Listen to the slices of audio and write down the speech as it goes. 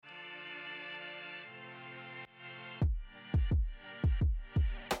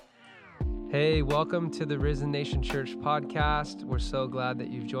Hey, welcome to the Risen Nation Church podcast. We're so glad that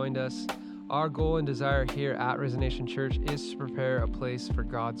you've joined us. Our goal and desire here at Risen Nation Church is to prepare a place for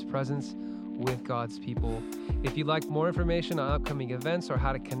God's presence with God's people. If you'd like more information on upcoming events or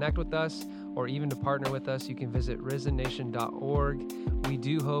how to connect with us or even to partner with us, you can visit risennation.org. We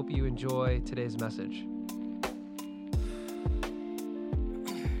do hope you enjoy today's message.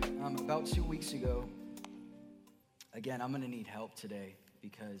 About 2 weeks ago, again, I'm going to need help today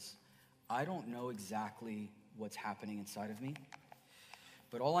because I don't know exactly what's happening inside of me,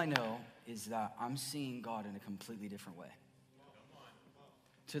 but all I know is that I'm seeing God in a completely different way.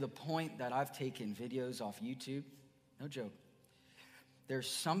 To the point that I've taken videos off YouTube, no joke. There's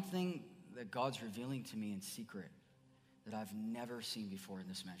something that God's revealing to me in secret that I've never seen before in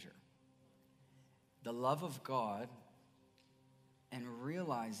this measure. The love of God, and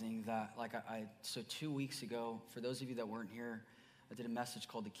realizing that, so 2 weeks ago, for those of you that weren't here, I did a message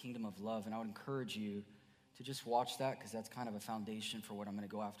called The Kingdom of Love, and I would encourage you to just watch that because that's kind of a foundation for what I'm going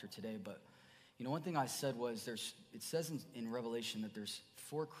to go after today. But, you know, one thing I said was it says in Revelation that there's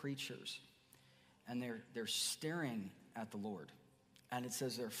 4 creatures, and they're staring at the Lord. And it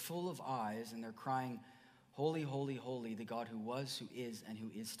says they're full of eyes, and they're crying, "Holy, holy, holy, the God who was, who is, and who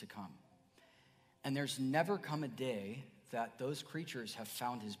is to come." And there's never come a day that those creatures have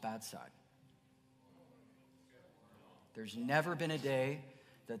found his bad side. There's never been a day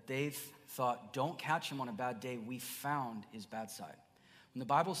that they've thought, don't catch him on a bad day, we found his bad side. When the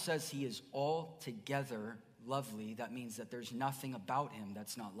Bible says he is altogether lovely, that means that there's nothing about him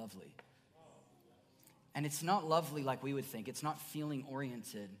that's not lovely. And it's not lovely like we would think. It's not feeling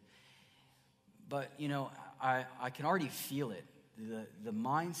oriented. But, you know, I can already feel it. The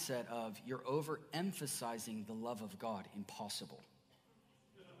mindset of you're overemphasizing the love of God. Impossible.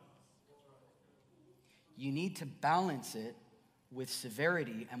 You need to balance it with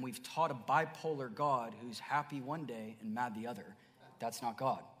severity, and we've taught a bipolar God who's happy one day and mad the other. That's not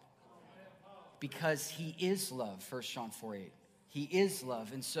God. Because he is love, 1 John 4:8. He is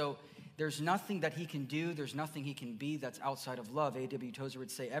love, and so there's nothing that he can do, there's nothing he can be that's outside of love. A.W. Tozer would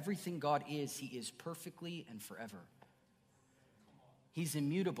say, everything God is, he is perfectly and forever. He's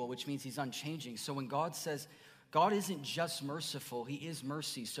immutable, which means he's unchanging. So when God says, God isn't just merciful, he is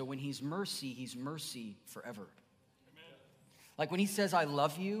mercy. So when he's mercy forever. Amen. Like when he says, I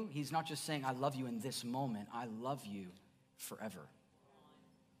love you, he's not just saying, I love you in this moment. I love you forever.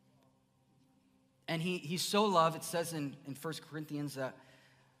 And he's so love, it says in 1 Corinthians that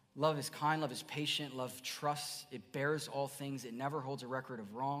love is kind, love is patient, love trusts, it bears all things, it never holds a record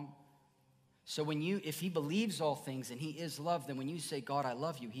of wrong. So if he believes all things and he is love, then when you say, God, I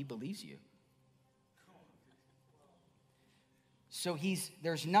love you, he believes you. So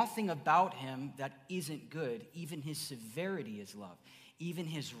there's nothing about him that isn't good. Even his severity is love. Even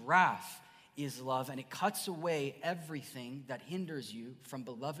his wrath is love. And it cuts away everything that hinders you from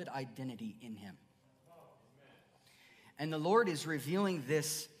beloved identity in him. And the Lord is revealing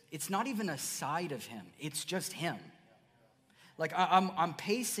this. It's not even a side of him. It's just him. Like I'm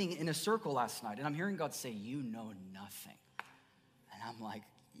pacing in a circle last night, and I'm hearing God say, you know nothing. And I'm like,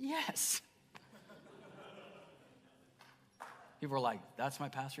 yes. People are like, that's my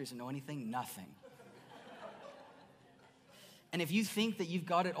pastor, he doesn't know anything? Nothing. And if you think that you've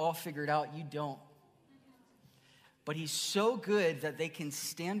got it all figured out, you don't. But he's so good that they can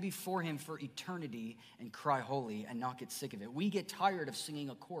stand before him for eternity and cry holy and not get sick of it. We get tired of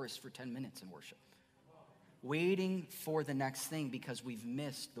singing a chorus for 10 minutes in worship, waiting for the next thing because we've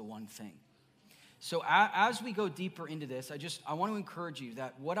missed the one thing. So as we go deeper into this, I want to encourage you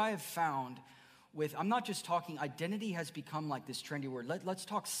that what I have found I'm not just talking, identity has become like this trendy word. Let's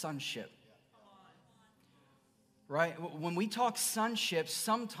talk sonship. Right? When we talk sonship,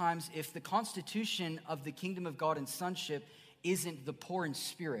 sometimes if the constitution of the kingdom of God and sonship isn't the poor in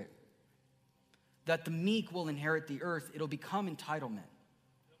spirit, that the meek will inherit the earth, it'll become entitlement.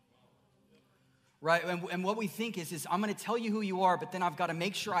 Right? And what we think is I'm going to tell you who you are, but then I've got to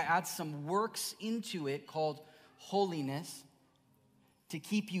make sure I add some works into it called holiness to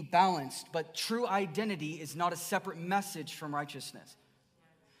keep you balanced. But true identity is not a separate message from righteousness.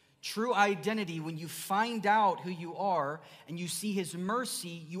 True identity, when you find out who you are and you see his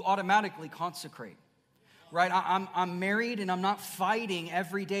mercy, you automatically consecrate. Right? I'm married and I'm not fighting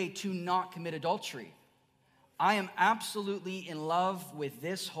every day to not commit adultery. I am absolutely in love with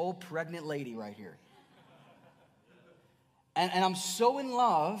this whole pregnant lady right here. And I'm so in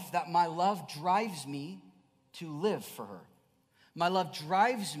love that my love drives me to live for her. My love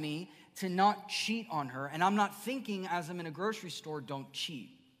drives me to not cheat on her. And I'm not thinking as I'm in a grocery store, don't cheat.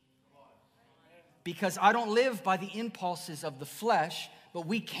 Because I don't live by the impulses of the flesh, but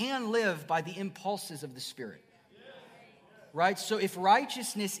we can live by the impulses of the Spirit. Right? So if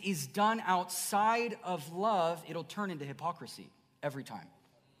righteousness is done outside of love, it'll turn into hypocrisy every time.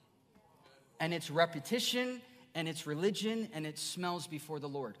 And it's repetition, and it's religion, and it smells before the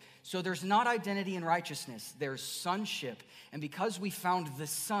Lord. So there's not identity in righteousness, there's sonship. And because we found the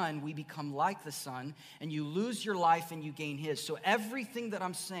Son, we become like the Son, and you lose your life and you gain His. So everything that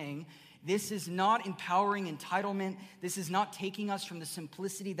I'm saying, this is not empowering entitlement. This is not taking us from the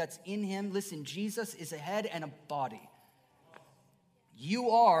simplicity that's in Him. Listen, Jesus is a head and a body.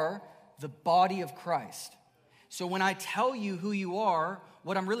 You are the body of Christ. So when I tell you who you are,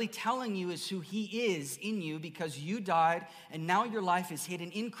 what I'm really telling you is who He is in you, because you died and now your life is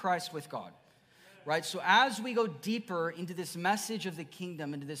hidden in Christ with God. Right? So as we go deeper into this message of the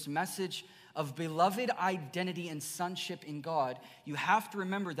kingdom, into this message of beloved identity and sonship in God, you have to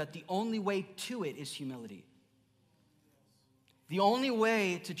remember that the only way to it is humility. The only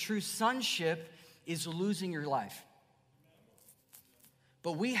way to true sonship is losing your life.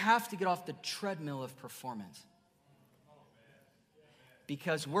 But we have to get off the treadmill of performance.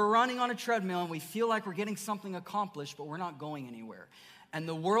 Because we're running on a treadmill and we feel like we're getting something accomplished, but we're not going anywhere. And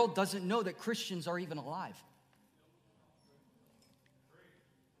the world doesn't know that Christians are even alive.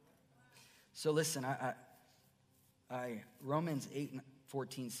 So listen, Romans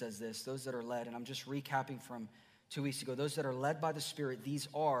 8:14 says this, those that are led, and I'm just recapping from 2 weeks ago, those that are led by the Spirit, these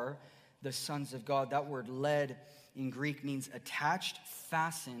are the sons of God. That word led in Greek means attached,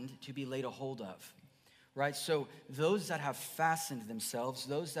 fastened, to be laid a hold of. Right? So those that have fastened themselves,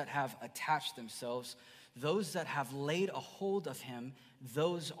 those that have attached themselves, those that have laid a hold of Him,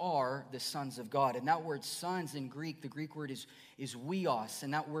 those are the sons of God. And that word sons in Greek, the Greek word is huios,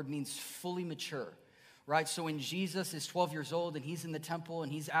 and that word means fully mature. Right? So when Jesus is 12 years old and He's in the temple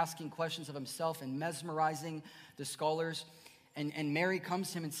and He's asking questions of Himself and mesmerizing the scholars, and Mary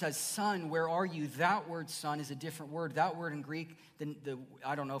comes to Him and says, "Son, where are you?" That word son is a different word. That word in Greek,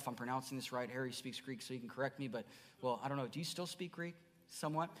 I don't know if I'm pronouncing this right. Harry speaks Greek, so you can correct me. But, well, I don't know. Do you still speak Greek?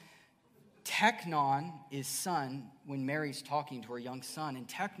 Somewhat. Teknon is son when Mary's talking to her young son. And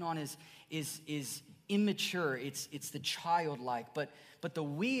teknon is immature. It's the childlike. But the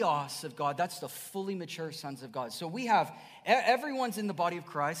huios of God, that's the fully mature sons of God. So we have, everyone's in the body of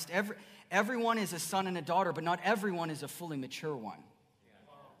Christ. Everyone is a son and a daughter, but not everyone is a fully mature one.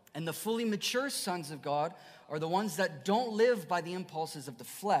 And the fully mature sons of God are the ones that don't live by the impulses of the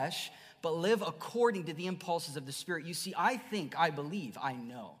flesh, but live according to the impulses of the Spirit. You see, I believe, I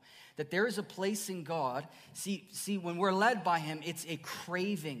know that there is a place in God. See, when we're led by Him, it's a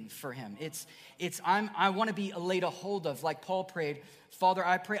craving for Him. I want to be laid a hold of, like Paul prayed, Father,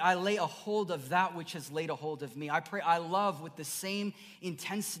 I pray I lay a hold of that which has laid a hold of me. I pray I love with the same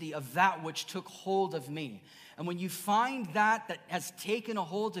intensity of that which took hold of me. And when you find that has taken a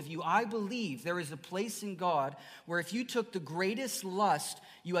hold of you, I believe there is a place in God where if you took the greatest lust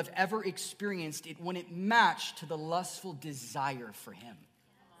you have ever experienced, it wouldn't match to the lustful desire for Him.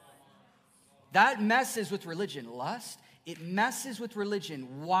 That messes with religion. Lust, it messes with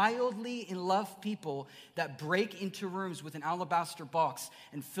religion. Wildly in love people that break into rooms with an alabaster box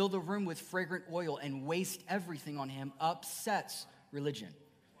and fill the room with fragrant oil and waste everything on Him upsets religion.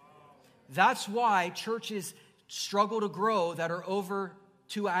 That's why churches struggle to grow that are over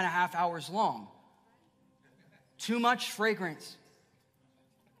 2.5 hours long. Too much fragrance.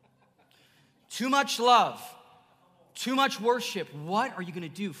 Too much love. Too much worship. What are you going to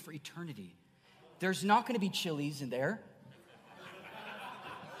do for eternity? There's not going to be Chili's in there.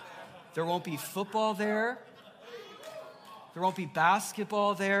 There won't be football there. There won't be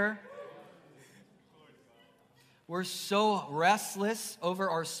basketball there. We're so restless over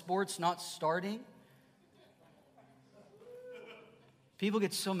our sports not starting. People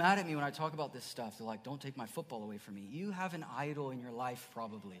get so mad at me when I talk about this stuff. They're like, don't take my football away from me. You have an idol in your life,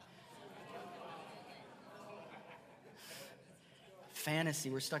 probably. Fantasy,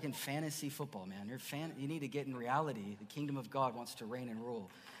 we're stuck in fantasy football, man. You need to get in reality. The kingdom of God wants to reign and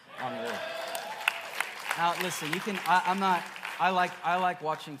rule on the earth. Now, listen, I like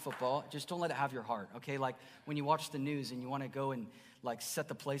watching football. Just don't let it have your heart, okay? Like when you watch the news and you want to go and like set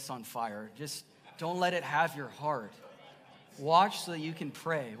the place on fire, just don't let it have your heart. Watch so that you can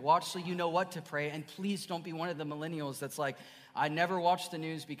pray. Watch so you know what to pray. And please don't be one of the millennials that's like, I never watch the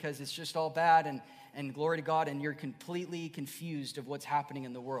news because it's just all bad and glory to God, and you're completely confused of what's happening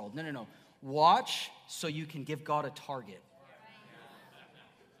in the world. No. Watch so you can give God a target.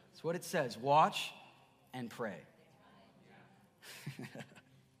 That's what it says. Watch and pray.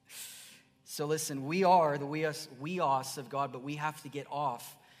 So listen, we are the huios of God, but we have to get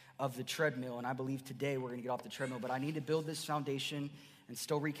off of the treadmill, and I believe today we're going to get off the treadmill, but I need to build this foundation. And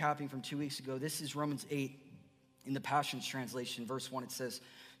still recapping from 2 weeks ago, this is Romans 8 in the Passions Translation, verse 1. It says,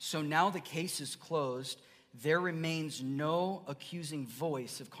 "So now the case is closed. There remains no accusing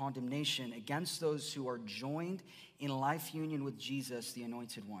voice of condemnation against those who are joined in life union with Jesus, the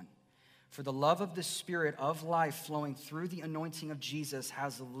Anointed One. For the love of the Spirit of life flowing through the anointing of Jesus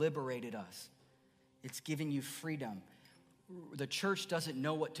has liberated us." It's given you freedom. The church doesn't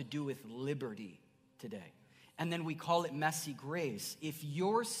know what to do with liberty today. And then we call it messy grace. If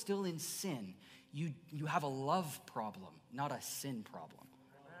you're still in sin, you have a love problem, not a sin problem.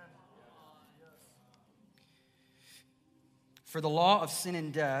 For the law of sin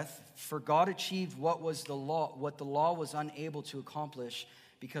and death, for God achieved what the law was unable to accomplish,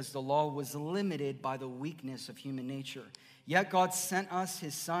 because the law was limited by the weakness of human nature. Yet God sent us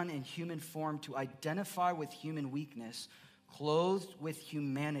his Son in human form to identify with human weakness. Clothed with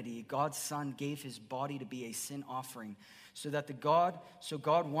humanity, God's Son gave his body to be a sin offering, so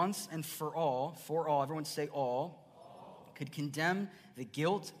God once and for all, everyone say all, could condemn the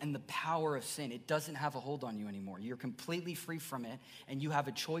guilt and the power of sin. It doesn't have a hold on you anymore. You're completely free from it, and you have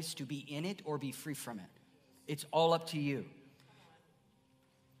a choice to be in it or be free from it. It's all up to you.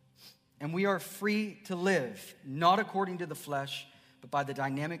 And we are free to live, not according to the flesh, but by the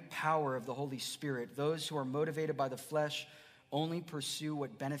dynamic power of the Holy Spirit. Those who are motivated by the flesh only pursue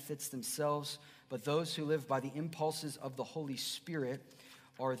what benefits themselves, but those who live by the impulses of the Holy Spirit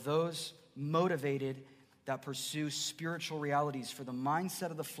are those motivated that pursue spiritual realities. For the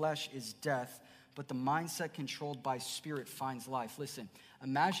mindset of the flesh is death, but the mindset controlled by Spirit finds life. Listen,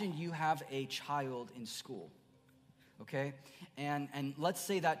 imagine you have a child in school, okay? And let's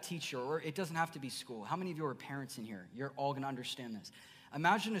say that teacher, or it doesn't have to be school. How many of you are parents in here? You're all going to understand this.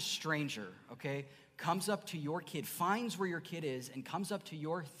 Imagine a stranger, okay, comes up to your kid, finds where your kid is, and comes up to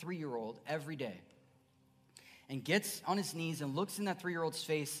your 3-year-old every day and gets on his knees and looks in that 3-year-old's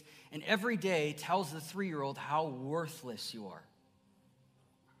face and every day tells the 3-year-old how worthless you are.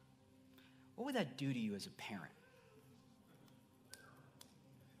 What would that do to you as a parent?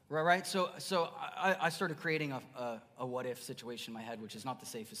 Right? So I started creating a what-if situation in my head, which is not the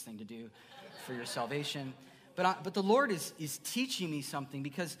safest thing to do for your salvation. But the Lord is teaching me something,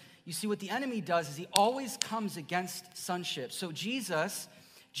 because you see what the enemy does is he always comes against sonship. So Jesus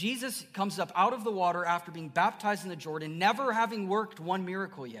comes up out of the water after being baptized in the Jordan, never having worked one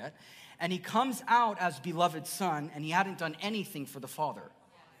miracle yet. And he comes out as beloved son, and he hadn't done anything for the Father.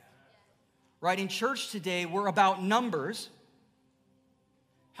 Right? In church today, we're about numbers.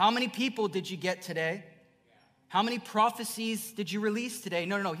 How many people did you get today? How many prophecies did you release today?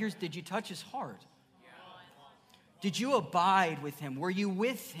 No. Did you touch his heart? Did you abide with him? Were you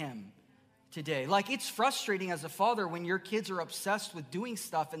with him today? Like, it's frustrating as a father when your kids are obsessed with doing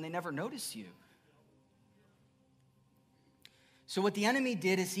stuff and they never notice you. So what the enemy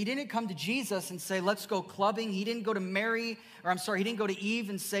did is he didn't come to Jesus and say, let's go clubbing. He didn't go to he didn't go to Eve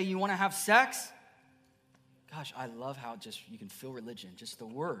and say, you want to have sex? Gosh, I love how just you can feel religion, just the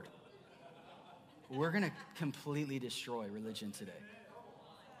word. We're going to completely destroy religion today.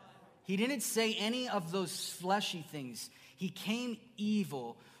 He didn't say any of those fleshy things. He came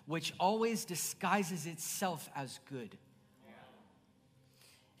evil, which always disguises itself as good.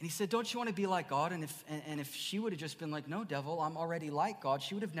 And he said, don't you want to be like God? And if she would have just been like, no, devil, I'm already like God,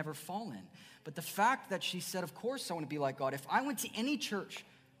 she would have never fallen. But the fact that she said, of course I want to be like God. If I went to any church,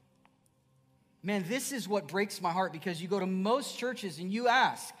 man, this is what breaks my heart, because you go to most churches and you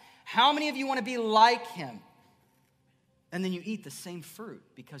ask, how many of you want to be like him? And then you eat the same fruit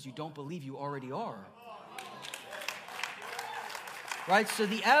because you don't believe you already are. Right? So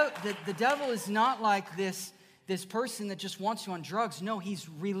the devil is not like this person that just wants you on drugs. No, he's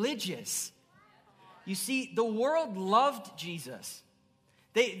religious. You see, the world loved Jesus.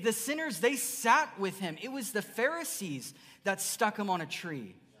 The sinners, they sat with him. It was the Pharisees that stuck him on a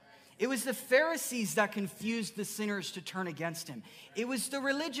tree. It was the Pharisees that confused the sinners to turn against him. It was the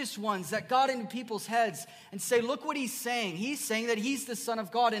religious ones that got into people's heads and say, look what he's saying. He's saying that he's the Son of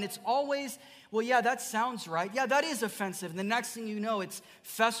God. And it's always, well, yeah, that sounds right. Yeah, that is offensive. And the next thing you know, it's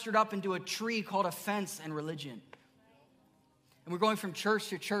festered up into a tree called offense and religion. And we're going from church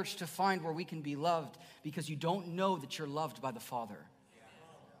to church to find where we can be loved, because you don't know that you're loved by the Father.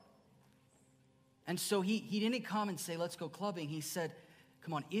 And so he didn't come and say, let's go clubbing. He said,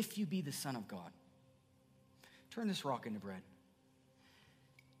 come on, if you be the Son of God, turn this rock into bread.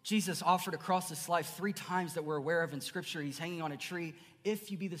 Jesus offered across this life 3 times that we're aware of in Scripture. He's hanging on a tree. If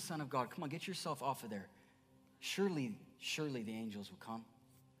you be the Son of God, come on, get yourself off of there. Surely the angels will come.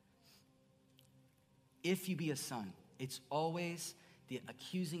 If you be a son, it's always the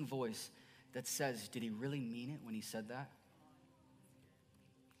accusing voice that says, did he really mean it when he said that?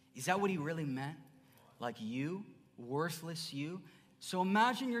 Is that what he really meant? Like you, worthless you? So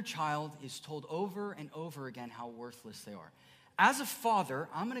imagine your child is told over and over again how worthless they are. As a father,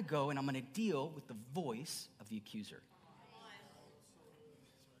 I'm going to go and I'm going to deal with the voice of the accuser.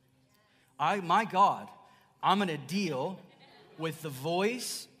 My God, I'm going to deal with the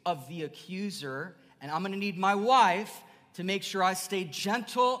voice of the accuser, and I'm going to need my wife to make sure I stay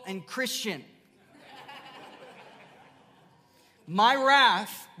gentle and Christian. My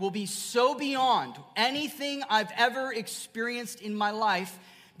wrath will be so beyond anything I've ever experienced in my life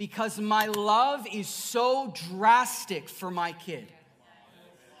because my love is so drastic for my kid.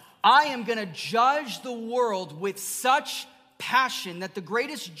 I am going to judge the world with such passion that the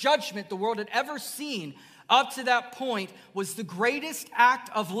greatest judgment the world had ever seen up to that point was the greatest act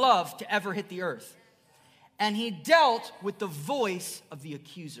of love to ever hit the earth. And he dealt with the voice of the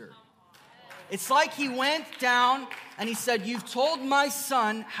accuser. It's like he went down and he said, you've told my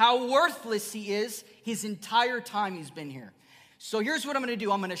son how worthless he is his entire time he's been here. So here's what I'm going to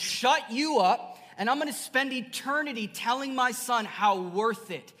do. I'm going to shut you up and I'm going to spend eternity telling my son how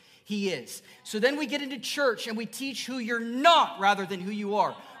worth it he is. So then we get into church and we teach who you're not rather than who you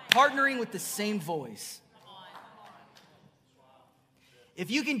are, partnering with the same voice. If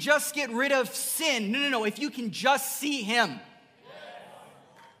you can just get rid of sin, no. If you can just see him.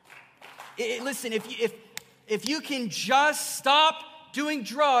 Listen, if you can just stop doing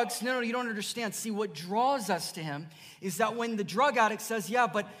drugs, no, you don't understand. See, what draws us to him is that when the drug addict says, yeah,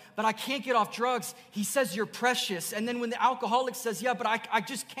 but I can't get off drugs, he says you're precious. And then when the alcoholic says, yeah, but I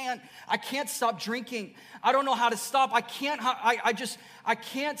just can't stop drinking. I don't know how to stop. I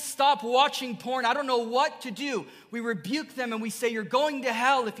can't stop watching porn. I don't know what to do. We rebuke them and we say, you're going to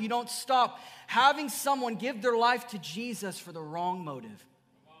hell if you don't stop. Having someone give their life to Jesus for the wrong motive.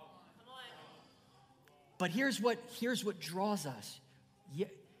 But here's what draws us. Yeah,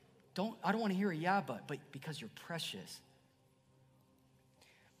 I don't want to hear a yeah, but because you're precious.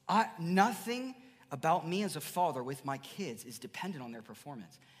 Nothing about me as a father with my kids is dependent on their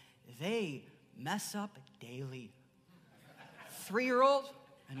performance. They mess up daily. 3-year-old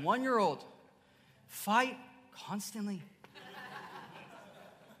and 1-year-old fight constantly.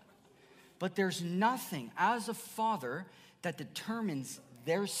 But there's nothing as a father that determines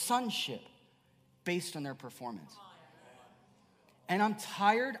their sonship based on their performance. And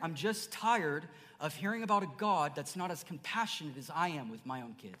I'm just tired of hearing about a God that's not as compassionate as I am with my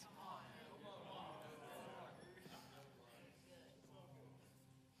own kids.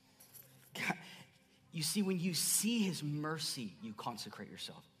 God, you see, when you see his mercy, you consecrate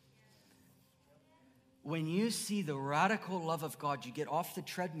yourself. When you see the radical love of God, you get off the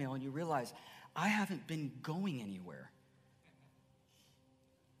treadmill and you realize, I haven't been going anywhere.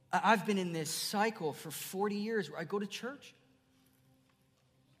 I've been in this cycle for 40 years where I go to church.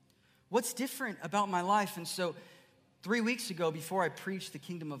 What's different about my life? And so 3 weeks ago, before I preached the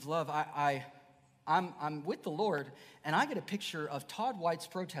kingdom of love, I'm with the Lord, and I get a picture of Todd White's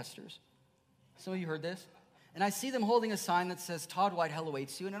protesters. Some of you heard this? And I see them holding a sign that says, Todd White, hell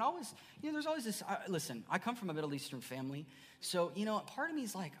awaits you. And it always, there's always this, listen, I come from a Middle Eastern family. So, part of me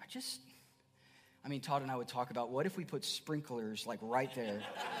is like, Todd and I would talk about, what if we put sprinklers like right there?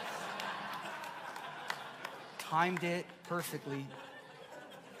 Timed it perfectly.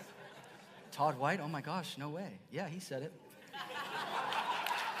 Todd White, oh my gosh, no way. Yeah, he said it.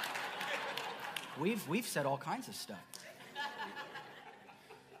 We've said all kinds of stuff.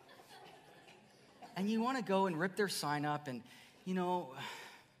 And you want to go and rip their sign up and,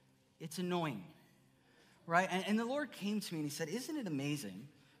 it's annoying, right? And the Lord came to me and he said, isn't it amazing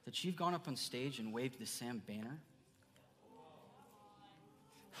that you've gone up on stage and waved the Sam banner?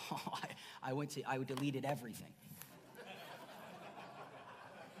 Oh, I deleted everything.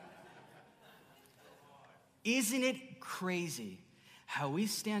 Isn't it crazy how we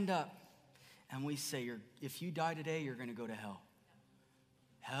stand up and we say, if you die today, you're going to go to hell.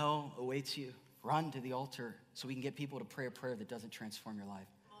 Hell awaits you. Run to the altar so we can get people to pray a prayer that doesn't transform your life.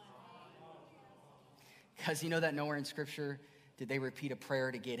 Because you know that nowhere in Scripture did they repeat a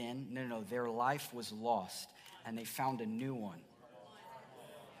prayer to get in? No. Their life was lost and they found a new one.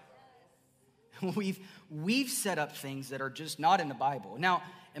 We've set up things that are just not in the Bible. Now,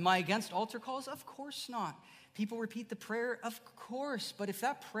 am I against altar calls? Of course not. People repeat the prayer? Of course. But if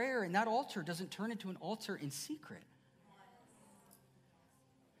that prayer and that altar doesn't turn into an altar in secret,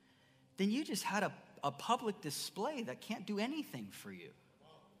 then you just had a public display that can't do anything for you.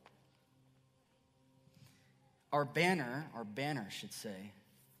 Our banner should say,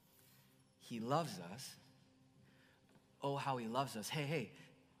 he loves us oh, how he loves us. Hey,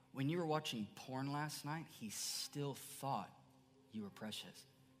 when you were watching porn last night, he still thought you were precious.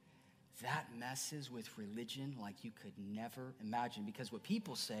 That messes with religion like you could never imagine, because what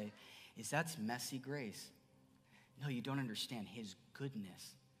people say is that's messy grace. No, you don't understand. His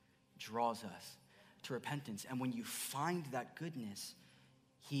goodness draws us to repentance. And when you find that goodness,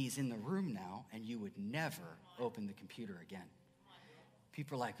 he's in the room now, and you would never open the computer again.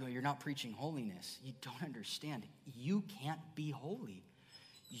 People are like, oh, you're not preaching holiness. You don't understand. You can't be holy.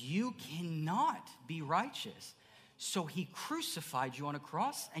 You cannot be righteous. So he crucified you on a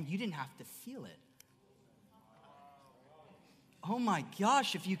cross, and you didn't have to feel it. Oh my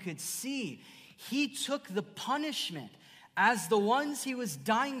gosh, if you could see, he took the punishment as the ones he was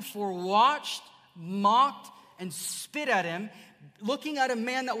dying for watched, mocked, and spit at him, looking at a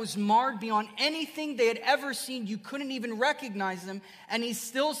man that was marred beyond anything they had ever seen. You couldn't even recognize him. And he's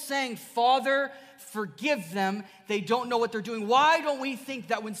still saying, Father, forgive them. They don't know what they're doing. Why don't we think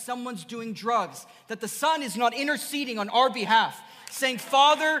that when someone's doing drugs, that the Son is not interceding on our behalf, saying,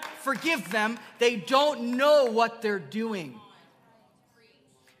 Father, forgive them. They don't know what they're doing.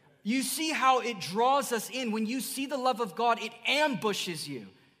 You see how it draws us in. When you see the love of God, it ambushes you.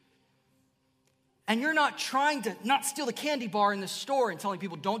 And you're not trying to not steal the candy bar in the store and telling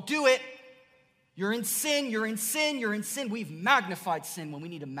people, don't do it. You're in sin, you're in sin, you're in sin. We've magnified sin when we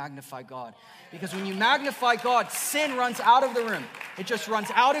need to magnify God. Because when you magnify God, sin runs out of the room. It just runs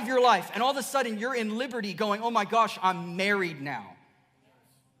out of your life. And all of a sudden, you're in liberty going, oh my gosh, I'm married now.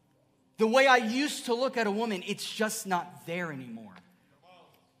 The way I used to look at a woman, it's just not there anymore.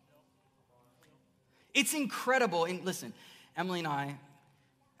 It's incredible. And listen, Emily and I,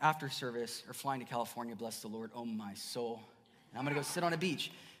 after service, are flying to California, bless the Lord, oh my soul. And I'm going to go sit on a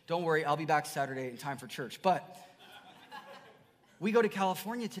beach. Don't worry, I'll be back Saturday in time for church. But we go to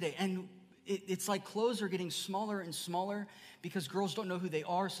California today, and it's like clothes are getting smaller and smaller because girls don't know who they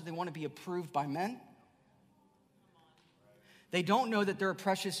are, so they want to be approved by men. They don't know that they're a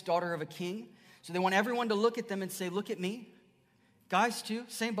precious daughter of a king, so they want everyone to look at them and say, look at me. Guys too,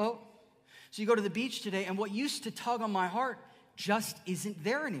 same boat. So you go to the beach today, and what used to tug on my heart just isn't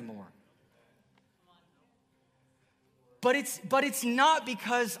there anymore. But it's not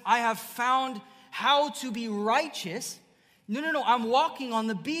because I have found how to be righteous. No, I'm walking on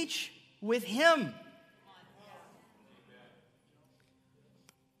the beach with him.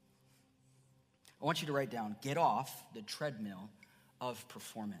 I want you to write down, get off the treadmill of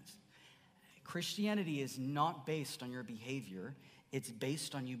performance. Christianity is not based on your behavior. It's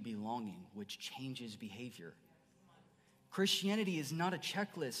based on you belonging, which changes behavior. Christianity is not a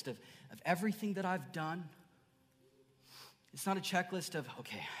checklist of everything that I've done. It's not a checklist of,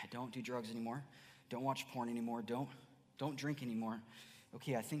 okay, I don't do drugs anymore. Don't watch porn anymore. Don't drink anymore.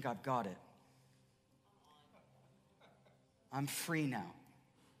 Okay, I think I've got it. I'm free now.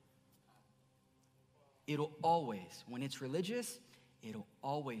 It'll always, when it's religious, it'll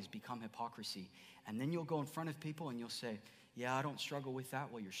always become hypocrisy. And then you'll go in front of people and you'll say, yeah, I don't struggle with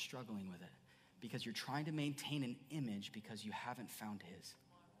that. Well, you're struggling with it because you're trying to maintain an image because you haven't found his.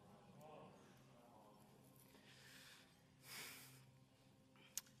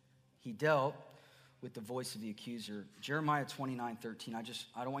 He dealt with the voice of the accuser. Jeremiah 29:13.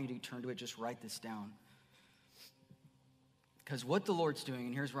 I don't want you to turn to it. Just write this down. Because what the Lord's doing,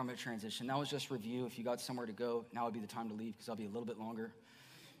 and here's where I'm going to transition. That was just review. If you got somewhere to go, now would be the time to leave because I'll be a little bit longer.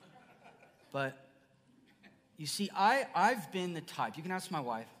 But you see, I've been the type. You can ask my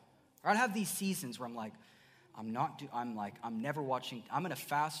wife. Or I'd have these seasons where I'm like, I'm never watching. I'm going to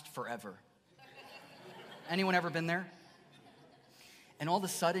fast forever. Anyone ever been there? And all of a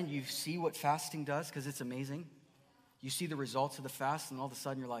sudden, you see what fasting does because it's amazing. You see the results of the fast, and all of a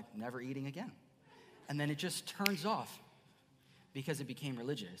sudden, you're like, never eating again. And then it just turns off because it became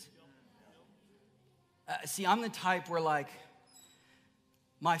religious. See, I'm the type where, like,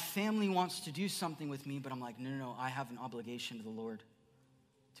 my family wants to do something with me, but I'm like, no, I have an obligation to the Lord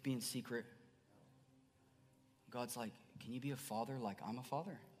to be in secret. God's like, can you be a father like I'm a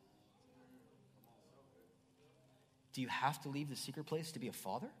father? Do you have to leave the secret place to be a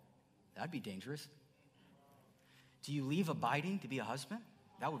father? That'd be dangerous. Do you leave abiding to be a husband?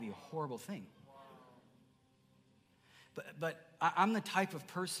 That would be a horrible thing. But I'm the type of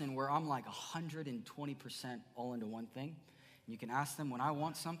person where I'm like 120% all into one thing. You can ask them when I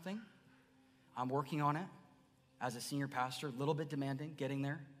want something. I'm working on it as a senior pastor, a little bit demanding, getting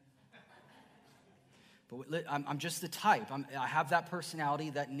there. But I'm just the type. I have that personality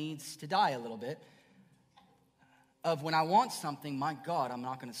that needs to die a little bit. Of when I want something, my God, I'm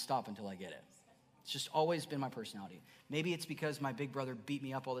not going to stop until I get it. It's just always been my personality. Maybe it's because my big brother beat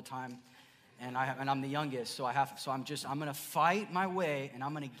me up all the time, and I'm the youngest, so I'm gonna fight my way, and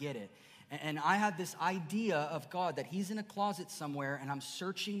I'm gonna get it. And I had this idea of God that he's in a closet somewhere, and I'm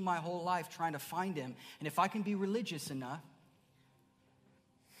searching my whole life trying to find him. And if I can be religious enough,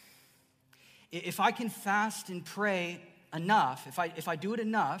 if I can fast and pray enough, if I do it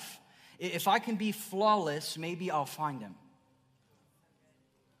enough, if I can be flawless, maybe I'll find him.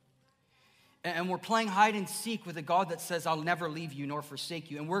 And we're playing hide and seek with a God that says, I'll never leave you nor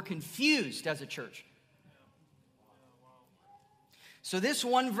forsake you. And we're confused as a church. So this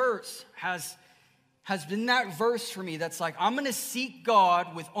one verse has been that verse for me that's like, I'm going to seek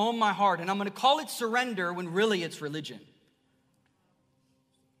God with all my heart, and I'm going to call it surrender when really it's religion.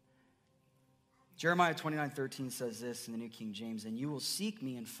 Jeremiah 29:13 says this in the New King James, and you will seek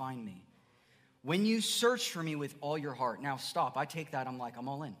me and find me when you search for me with all your heart. Now stop, I take that, I'm like, I'm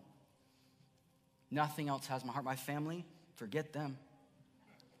all in. Nothing else has my heart. My family, forget them.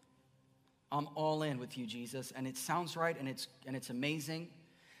 I'm all in with you, Jesus. And it sounds right, and it's amazing.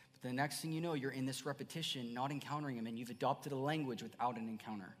 But the next thing you know, you're in this repetition, not encountering him, and you've adopted a language without an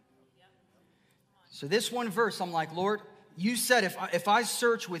encounter. So this one verse, I'm like, Lord, you said if I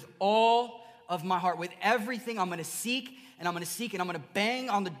search with all of my heart, with everything, I'm going to seek, and I'm going to seek, and I'm going to bang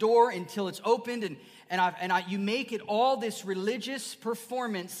on the door until it's opened, and you make it all this religious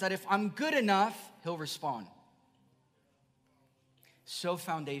performance that if I'm good enough, he'll respond. So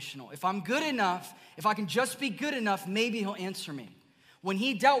foundational. If I'm good enough, if I can just be good enough, maybe he'll answer me. When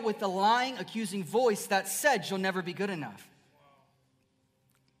he dealt with the lying, accusing voice that said, you'll never be good enough.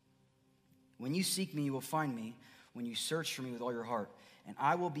 When you seek me, you will find me. When you search for me with all your heart. And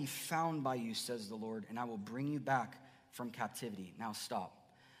I will be found by you, says the Lord, and I will bring you back from captivity. Now stop.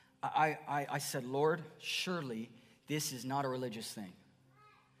 I said, Lord, surely this is not a religious thing.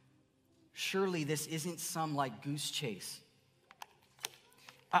 Surely this isn't some like goose chase.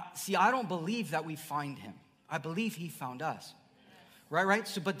 See, I don't believe that we find him. I believe he found us. Right?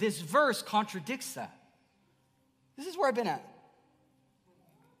 So, but this verse contradicts that. This is where I've been at.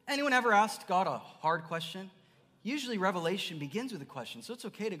 Anyone ever asked God a hard question? Usually revelation begins with a question. So it's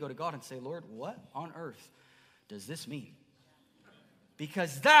okay to go to God and say, Lord, what on earth does this mean?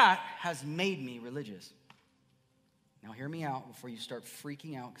 Because that has made me religious. Now hear me out before you start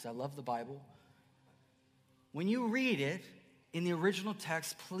freaking out, because I love the Bible. When you read it in the original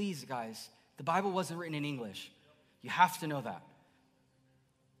text, please guys, the Bible wasn't written in English. You have to know that.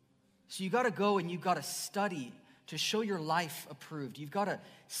 So you got to go and you got to study to show your life approved. You've got to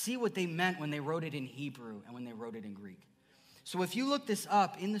see what they meant when they wrote it in Hebrew and when they wrote it in Greek. So if you look this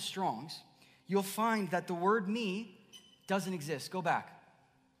up in the Strong's, you'll find that the word me doesn't exist. Go back.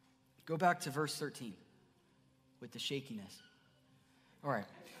 Go back to verse 13 with the shakiness. All right.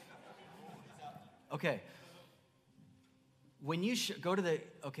 Okay. When you go to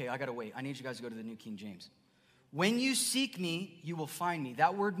I got to wait. I need you guys to go to the New King James. When you seek me, you will find me.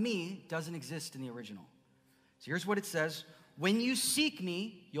 That word me doesn't exist in the original. So here's what it says. When you seek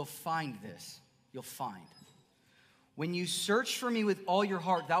me, you'll find this. You'll find. When you search for me with all your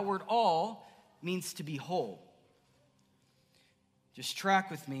heart, that word all means to be whole. Just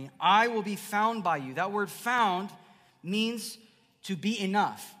track with me. I will be found by you. That word found means to be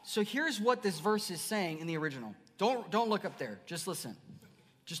enough. So here's what this verse is saying in the original. Don't look up there. Just listen.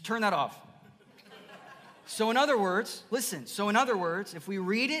 Just turn that off. So in other words, listen. So in other words, if we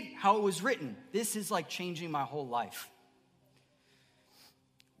read it how it was written, this is like changing my whole life.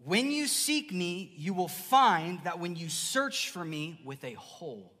 When you seek me, you will find that when you search for me with a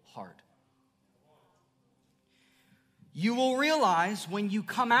whole heart. You will realize when you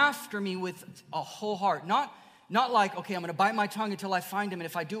come after me with a whole heart, not like, okay, I'm going to bite my tongue until I find him, and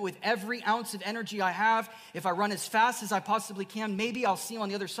if I do it with every ounce of energy I have, if I run as fast as I possibly can, maybe I'll see him on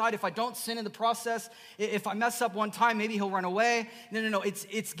the other side. If I don't sin in the process, if I mess up one time, maybe he'll run away. No,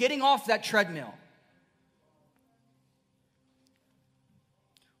 it's getting off that treadmill.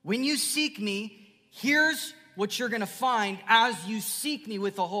 When you seek me, here's what you're going to find as you seek me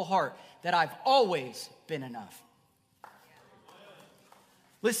with the whole heart, that I've always been enough.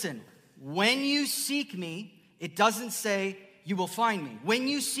 Listen, when you seek me, it doesn't say you will find me. When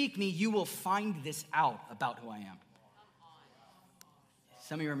you seek me, you will find this out about who I am.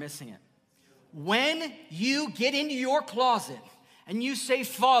 Some of you are missing it. When you get into your closet and you say,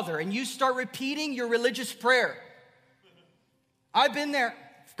 Father, and you start repeating your religious prayer. I've been there.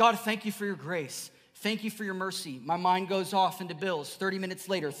 God, thank you for your grace. Thank you for your mercy. My mind goes off into bills 30 minutes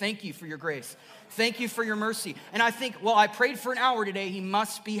later. Thank you for your grace. Thank you for your mercy. And I think, well, I prayed for an hour today. He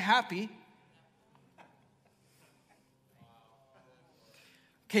must be happy.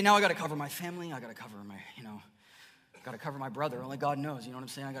 Okay, now I got to cover my family. I got to cover my, Got to cover my brother. Only God knows, you know what I'm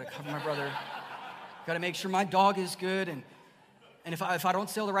saying? I got to cover my brother. Got to make sure my dog is good. And if I don't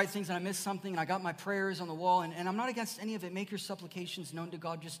say all the right things and I miss something, and I got my prayers on the wall, and I'm not against any of it. Make your supplications known to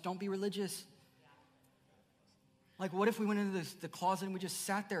God. Just don't be religious. Like, what if we went into the closet and we just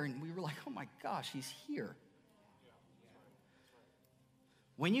sat there and we were like, oh my gosh, he's here.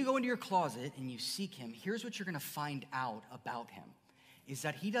 When you go into your closet and you seek him, here's what you're going to find out about him, is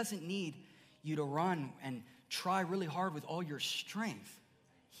that he doesn't need you to run and try really hard with all your strength.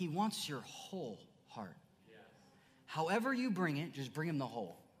 He wants your whole heart. However you bring it, just bring him the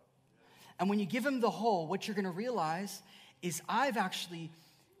whole. And when you give him the whole, what you're going to realize is I've actually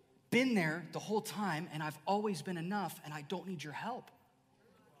been there the whole time, and I've always been enough, and I don't need your help.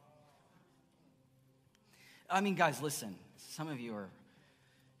 I mean, guys, listen. Some of you are,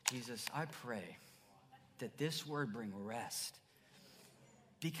 Jesus, I pray that this word bring rest.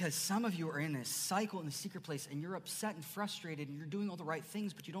 Because some of you are in this cycle in the secret place, and you're upset and frustrated, and you're doing all the right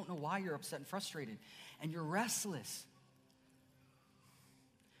things, but you don't know why you're upset and frustrated, and you're restless.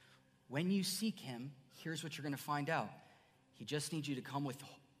 When you seek him, here's what you're going to find out. He just needs you to come with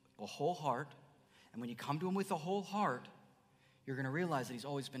a whole heart, and when you come to him with a whole heart, you're going to realize that he's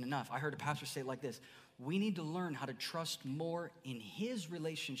always been enough. I heard a pastor say it like this: we need to learn how to trust more in his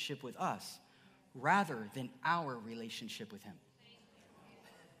relationship with us rather than our relationship with him.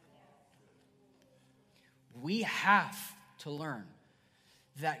 We have to learn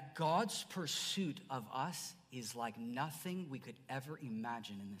that God's pursuit of us is like nothing we could ever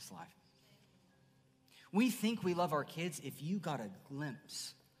imagine in this life. We think we love our kids. If you got a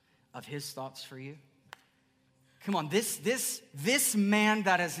glimpse of his thoughts for you, come on, this man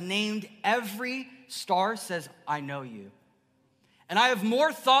that has named every star says, I know you. And I have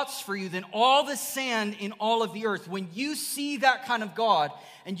more thoughts for you than all the sand in all of the earth. When you see that kind of God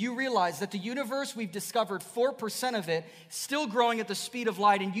and you realize that the universe, we've discovered 4% of it, still growing at the speed of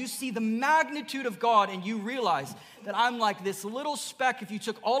light, and you see the magnitude of God and you realize that I'm like this little speck. If you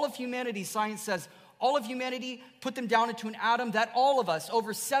took all of humanity, science says, all of humanity, put them down into an atom, that all of us,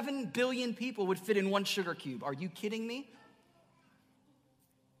 over 7 billion people, would fit in one sugar cube. Are you kidding me?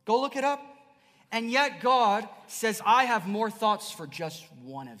 Go look it up. And yet God says, I have more thoughts for just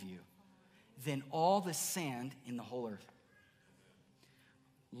one of you than all the sand in the whole earth.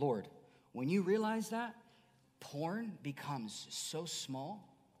 Lord, when you realize that, porn becomes so small.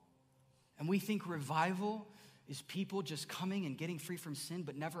 And we think revival is people just coming and getting free from sin,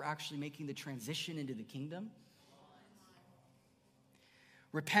 but never actually making the transition into the kingdom.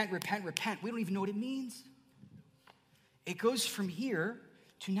 Repent, repent, repent. We don't even know what it means. It goes from here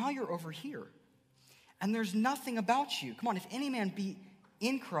to now you're over here. And there's nothing about you. Come on, if any man be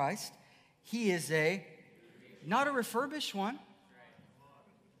in Christ, he is not a refurbished one.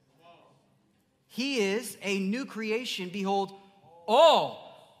 He is a new creation. Behold,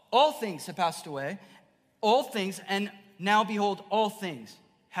 all things have passed away. All things, and now behold, all things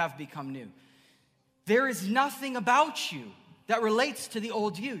have become new. There is nothing about you that relates to the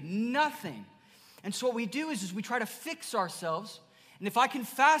old you. Nothing. And so what we do is we try to fix ourselves. And if I can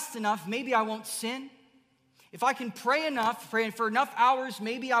fast enough, maybe I won't sin. If I can pray for enough hours,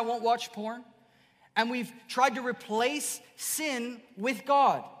 maybe I won't watch porn. And we've tried to replace sin with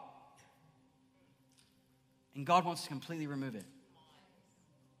God. And God wants to completely remove it.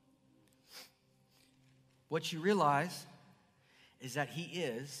 What you realize is that he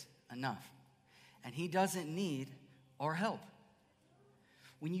is enough. And he doesn't need our help.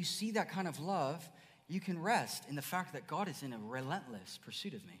 When you see that kind of love, you can rest in the fact that God is in a relentless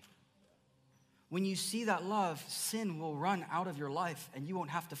pursuit of me. When you see that love, sin will run out of your life and you won't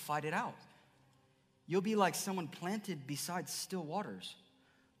have to fight it out. You'll be like someone planted beside still waters,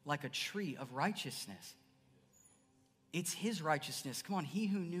 like a tree of righteousness. It's his righteousness. Come on, he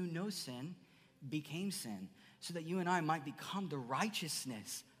who knew no sin became sin, so that you and I might become the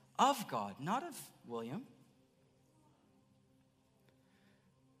righteousness of God, not of William.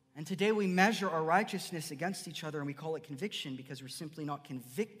 And today we measure our righteousness against each other, and we call it conviction because we're simply not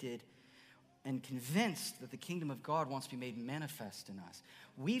convicted and convinced that the kingdom of God wants to be made manifest in us.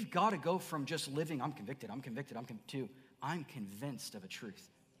 We've got to go from just living, I'm convicted, to I'm convinced of a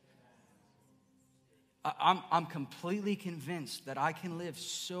truth. I'm completely convinced that I can live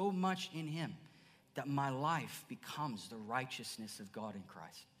so much in him that my life becomes the righteousness of God in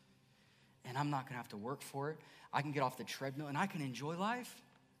Christ. And I'm not going to have to work for it. I can get off the treadmill and I can enjoy life.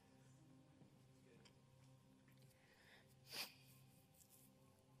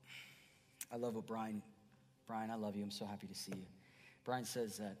 I love what Brian, I love you. I'm so happy to see you. Brian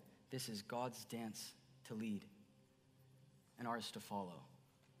says that this is God's dance to lead and ours to follow.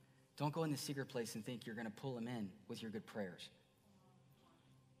 Don't go in the secret place and think you're going to pull him in with your good prayers.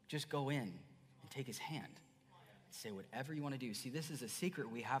 Just go in and take his hand. Say whatever you want to do. See, this is a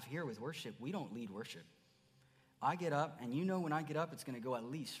secret we have here with worship. We don't lead worship. I get up, and you know when I get up, it's going to go at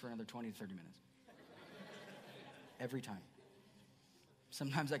least for another 20 to 30 minutes. Every time.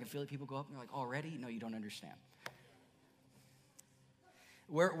 Sometimes I can feel it. People go up, and they're like, already? No, you don't understand.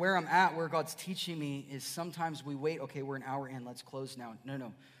 Where I'm at, where God's teaching me, is sometimes we wait. Okay, we're an hour in. Let's close now.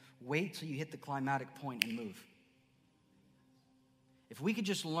 No. Wait till you hit the climatic point and move. If we could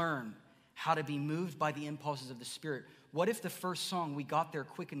just learn how to be moved by the impulses of the Spirit, what if the first song we got there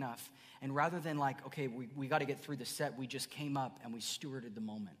quick enough, and rather than like, okay, we got to get through the set, we just came up and we stewarded the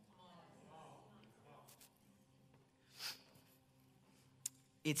moment.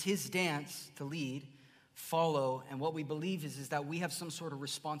 It's his dance to lead, follow, and what we believe is that we have some sort of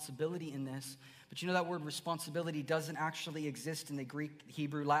responsibility in this. But you know that word responsibility doesn't actually exist in the Greek,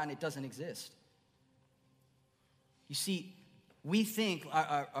 Hebrew, Latin. It doesn't exist. You see, we think,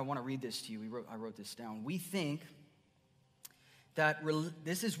 I want to read this to you. I wrote this down. We think that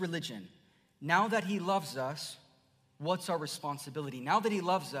this is religion. Now that he loves us, what's our responsibility? Now that he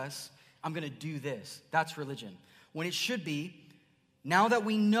loves us, I'm going to do this. That's religion. When it should be, now that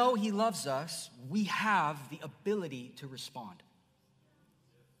we know he loves us, we have the ability to respond.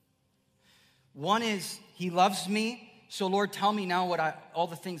 One is, he loves me, so Lord, tell me now all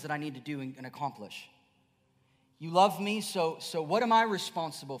the things that I need to do and accomplish. You love me, so what am I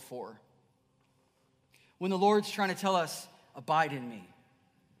responsible for? When the Lord's trying to tell us, abide in me.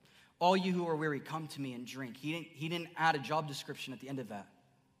 All you who are weary, come to me and drink. He didn't add a job description at the end of that.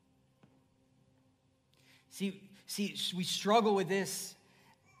 See, we struggle with this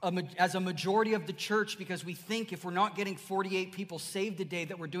as a majority of the church because we think if we're not getting 48 people saved a day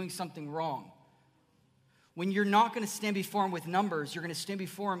that we're doing something wrong. When you're not going to stand before him with numbers, you're going to stand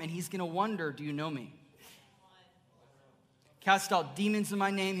before him and he's going to wonder, do you know me? Cast out demons in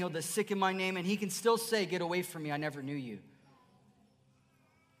my name, heal the sick in my name, and he can still say, get away from me, I never knew you.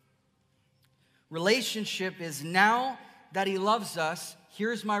 Relationship is now that he loves us,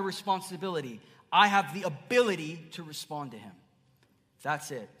 here's my responsibility. I have the ability to respond to him. That's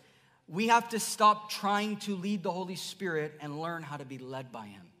it. We have to stop trying to lead the Holy Spirit and learn how to be led by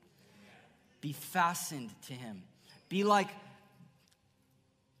him. Be fastened to him. Be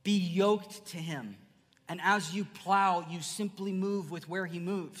yoked to him. And as you plow, you simply move with where he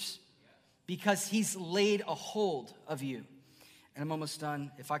moves because he's laid a hold of you. And I'm almost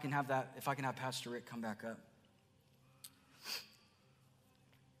done. If I can have Pastor Rick come back up.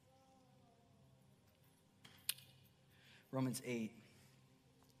 Romans 8.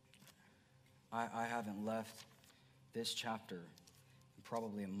 I haven't left this chapter in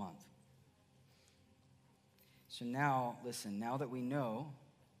probably a month. So now, listen, now that we know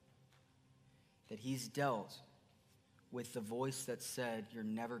that he's dealt with the voice that said, you're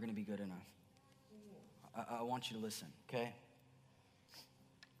never going to be good enough. I want you to listen, okay?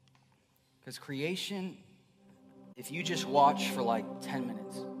 Because creation, if you just watch for like 10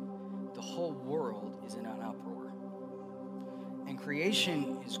 minutes, the whole world is in an uproar. And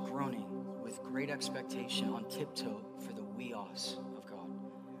creation is groaning with great expectation on tiptoe for the weos of God,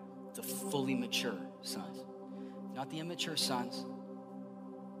 the fully mature sons. Not the immature sons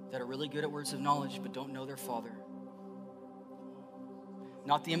that are really good at words of knowledge but don't know their father.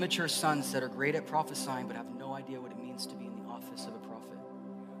 Not the immature sons that are great at prophesying but have no idea what it means to be in the office of a prophet.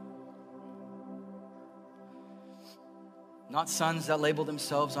 Not sons that label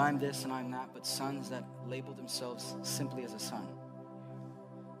themselves, I'm this and I'm that, but sons that label themselves simply as a son.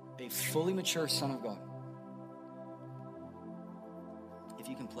 A fully mature son of God. If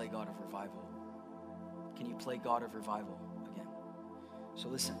you can play God of revival, can you play God of revival again? So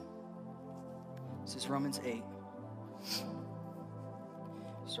listen. This is Romans 8,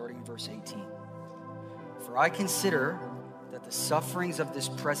 starting in verse 18. For I consider that the sufferings of this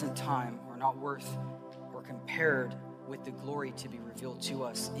present time are not worth or compared with the glory to be revealed to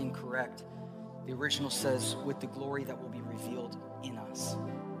us. Incorrect. The original says, with the glory that will be revealed in us.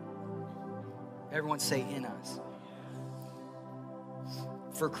 Everyone say, in us.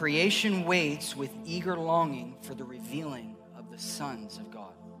 For creation waits with eager longing for the revealing of the sons of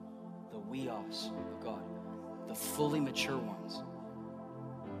God, the weos of God, the fully mature ones.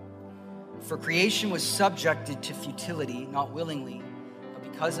 For creation was subjected to futility, not willingly, but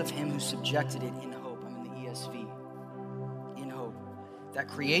because of him who subjected it in hope. I'm in the ESV. In hope. That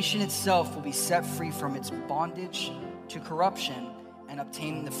creation itself will be set free from its bondage to corruption and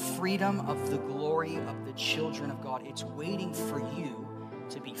obtain the freedom of the glory of the children of God. It's waiting for you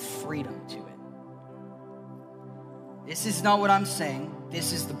to be freedom to it. This is not what I'm saying.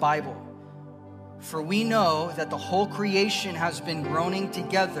 This is the Bible. For we know that the whole creation has been groaning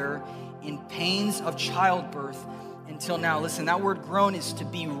together in pains of childbirth until now. Listen, that word groan is to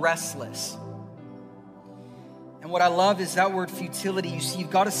be restless. And what I love is that word futility. You see, you've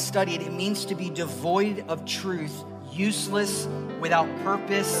got to study it. It means to be devoid of truth, useless, without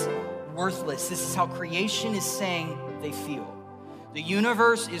purpose, worthless. This is how creation is saying they feel. The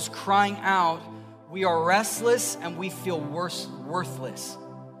universe is crying out, we are restless and we feel worthless.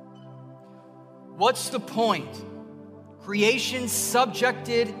 What's the point? Creation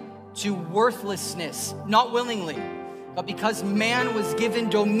subjected to worthlessness, not willingly, but because man was given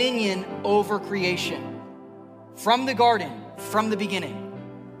dominion over creation. From the garden, from the beginning.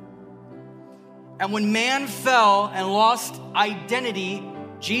 And when man fell and lost identity,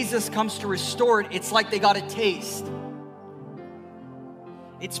 Jesus comes to restore it. It's like they got a taste.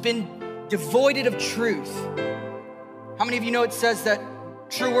 It's been devoided of truth. How many of you know it says that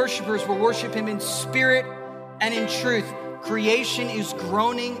true worshipers will worship him in spirit and in truth? Creation is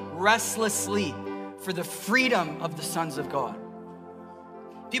groaning restlessly for the freedom of the sons of God.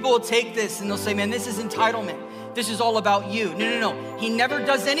 People will take this and they'll say, man, this is entitlement. This is all about you. No. He never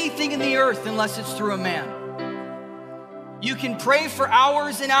does anything in the earth unless it's through a man. You can pray for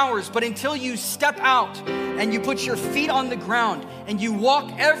hours and hours, but until you step out and you put your feet on the ground and you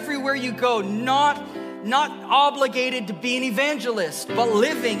walk everywhere you go, not obligated to be an evangelist, but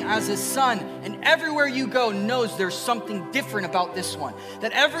living as a son, and everywhere you go knows there's something different about this one.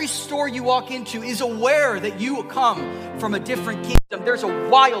 That every store you walk into is aware that you come from a different kingdom. There's a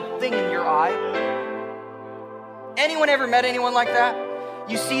wild thing in your eye. Anyone ever met anyone like that?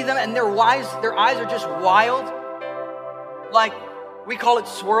 You see them and their eyes are just wild. Like, we call it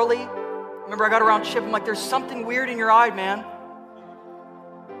swirly. Remember, I got around Chip, I'm like, there's something weird in your eye, man.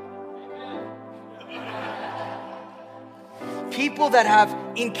 People that have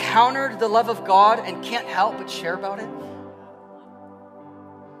encountered the love of God and can't help but share about it.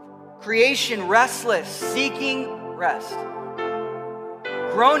 Creation restless, seeking rest.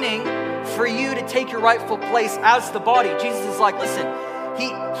 Groaning for you to take your rightful place as the body. Jesus is like, listen,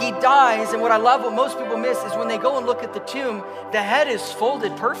 he dies, and what I love, what most people miss, is when they go and look at the tomb, the head is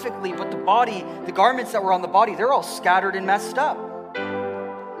folded perfectly, but the body, the garments that were on the body, they're all scattered and messed up.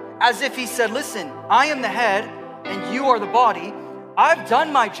 As if he said, listen, I am the head, and you are the body. I've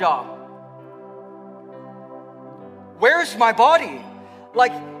done my job. Where's my body?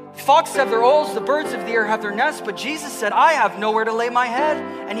 Like, foxes have their holes, the birds of the air have their nests, but Jesus said, I have nowhere to lay my head.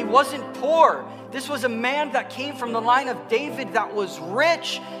 And he wasn't poor. This was a man that came from the line of David that was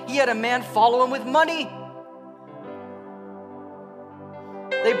rich. He had a man follow him with money.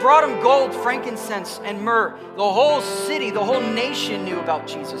 They brought him gold, frankincense, and myrrh. The whole city, the whole nation knew about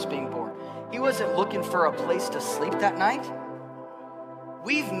Jesus being born. He wasn't looking for a place to sleep that night.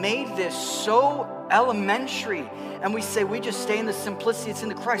 We've made this so elementary, and we say we just stay in the simplicity. It's in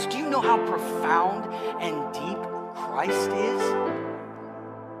the Christ. Do you know how profound and deep Christ is?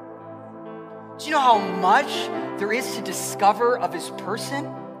 Do you know how much there is to discover of his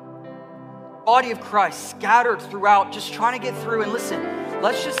person? Body of Christ scattered throughout, just trying to get through. And listen,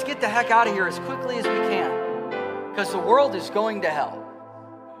 let's just get the heck out of here as quickly as we can, because the world is going to hell.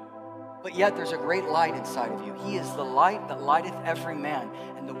 But yet there's a great light inside of you. He is the light that lighteth every man.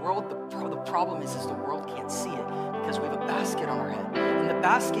 And the world, the problem is the world can't see it because we have a basket on our head. And the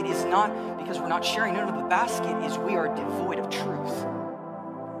basket is not because we're not sharing. No, the basket is we are devoid of truth.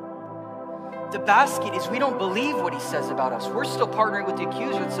 The basket is we don't believe what he says about us. We're still partnering with the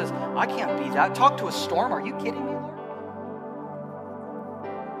accuser that says, I can't be that. Talk to a storm. Are you kidding me, Lord?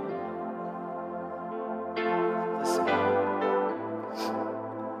 Listen.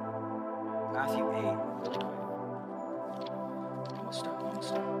 Matthew 8, really quick. Almost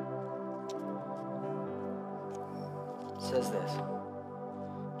done. It says this.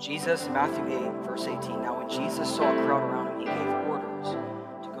 Jesus, in Matthew 8, verse 18. Now when Jesus saw a crowd around him, he gave orders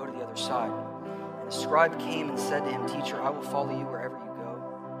to go to the other side. The scribe came and said to him, Teacher, I will follow you wherever you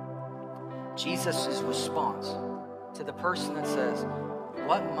go. Jesus' response to the person that says,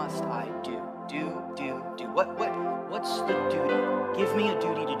 what must I do? Do. What's the duty? Give me a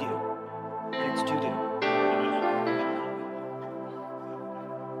duty to do. And it's do.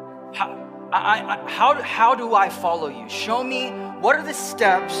 How do I follow you? Show me what are the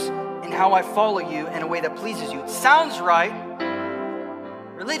steps in how I follow you in a way that pleases you. It sounds right.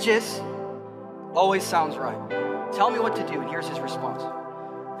 Religious. Always sounds right. Tell me what to do. And here's his response.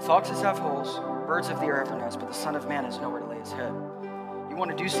 Foxes have holes, birds of the air have their nests, but the Son of Man has nowhere to lay his head. You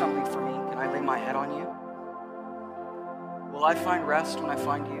want to do something for me? Can I lay my head on you? Will I find rest when I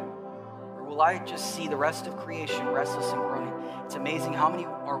find you? Or will will I just see the rest of creation restless and groaning. It's amazing how many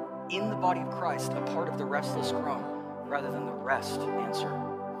are in the body of Christ a part of the restless groan rather than the rest answer.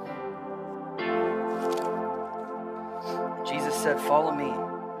 Jesus said, follow me.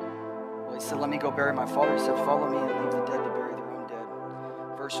 Well, he said, let me go bury my father. He said, follow me and leave the dead to bury their own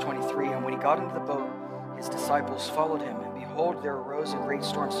dead. Verse 23, and when he got into the boat, his disciples followed him, and behold, there arose a great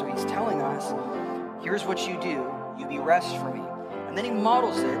storm. So he's telling us, here's what you do. You be rest for me. And then he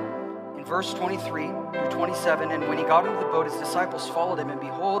models it in verse 23 through 27. And when he got into the boat, his disciples followed him, and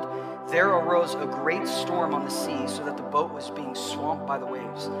behold, there arose a great storm on the sea, so that the boat was being swamped by the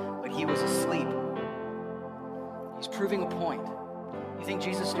waves. But he was asleep. He's proving a point. You think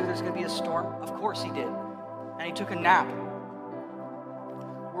Jesus knew there's going to be a storm? Of course he did. And he took a nap.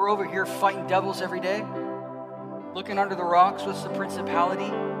 We're over here fighting devils every day, looking under the rocks. What's the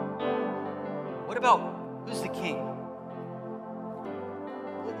principality? What about who's the king?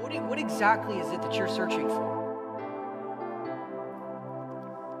 What exactly is it that you're searching for?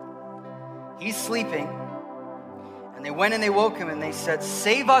 He's sleeping. And they went and they woke him and they said,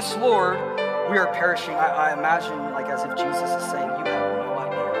 save us, Lord. We are perishing. I imagine like as if Jesus is saying, you have no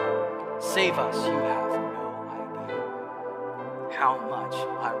idea. Save us. You have no idea how much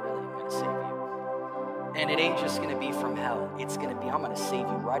I really am going to save you. And it ain't just going to be from hell. It's going to be, I'm going to save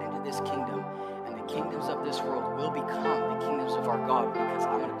you right into this kingdom. And the kingdoms of this world will become the kingdoms of our God, because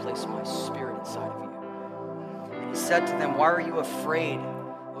I'm going to place my spirit inside of you. And he said to them, why are you afraid,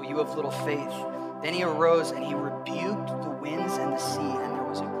 O you of little faith? Then he arose and he rebuked the winds and the sea, and there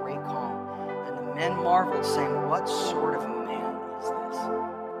was a great calm. And the men marveled, saying, what sort of man is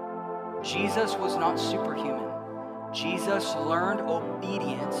this? Jesus was not superhuman. Jesus learned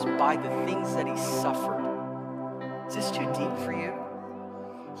obedience by the things that he suffered. Is this too deep for you?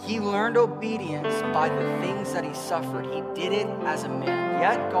 He learned obedience by the things that he suffered. He did it as a man,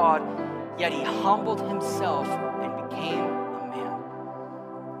 yet God, yet he humbled himself and became a man.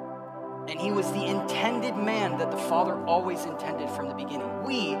 And he was the intended man that the Father always intended from the beginning.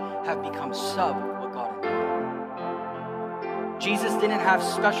 We have become sub what God intended. Jesus didn't have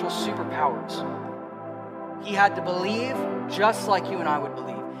special superpowers. He had to believe just like you and I would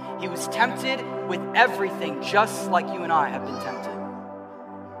believe. He was tempted with everything just like you and I have been tempted.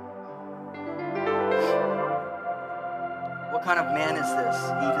 What kind of man is this?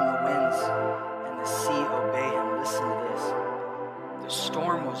 Even the winds and the sea obey him. Listen to this. The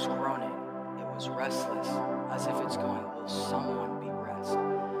storm was groaning. It was restless, as if it's going, will someone be rest?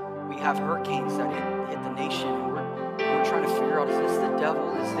 We have hurricanes that hit the nation, and we're trying to figure out, is this the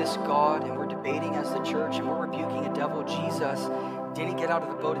devil? Is this God? And we're debating as the church, and we're rebuking a devil. Jesus didn't get out of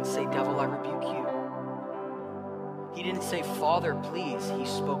the boat and say, devil, I rebuke you. He didn't say, Father, please. He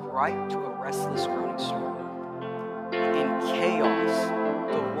spoke right to a restless, groaning storm. In chaos,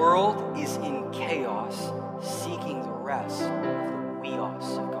 the world is in chaos, seeking the rest of the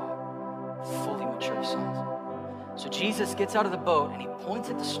weos of God, fully mature sons. So Jesus gets out of the boat and he points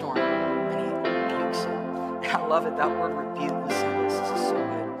at the storm and he rebukes it. And I love it, that word rebuke. Listen to this, this is so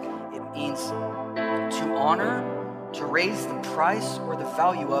good. It means to honor, to raise the price or the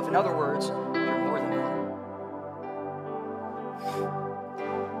value of. In other words, you're more than that.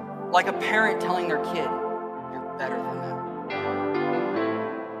 Like a parent telling their kid, you're better than that.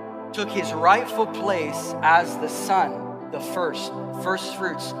 Took his rightful place as the son, the first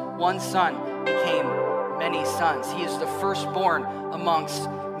fruits. One son became many sons. He is the firstborn amongst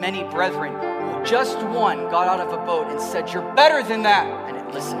many brethren. Just one got out of a boat and said, you're better than that. And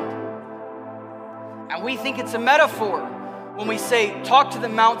it listened. And we think it's a metaphor when we say, talk to the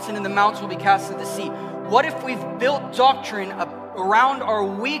mountain and the mountains will be cast into the sea. What if we've built doctrine around our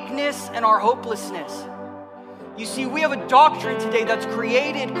weakness and our hopelessness? You see, we have a doctrine today that's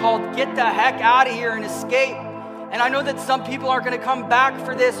created called get the heck out of here and escape. And I know that some people are going to come back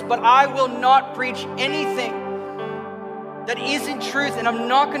for this, but I will not preach anything that isn't truth, and I'm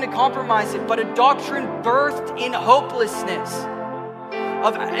not going to compromise it, but a doctrine birthed in hopelessness.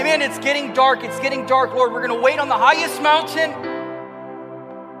 Of, man, it's getting dark, Lord, we're going to wait on the highest mountain,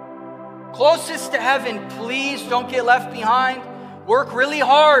 closest to heaven. Please don't get left behind. Work really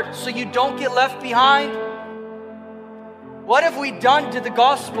hard so you don't get left behind. What have we done to the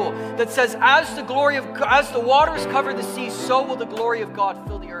gospel that says, as the waters cover the sea, so will the glory of God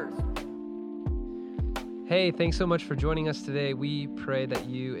fill the earth? Hey, thanks so much for joining us today. We pray that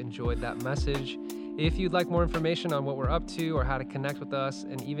you enjoyed that message. If you'd like more information on what we're up to or how to connect with us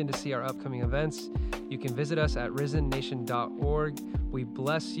and even to see our upcoming events, you can visit us at risennation.org. We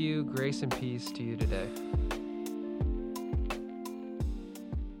bless you. Grace and peace to you today.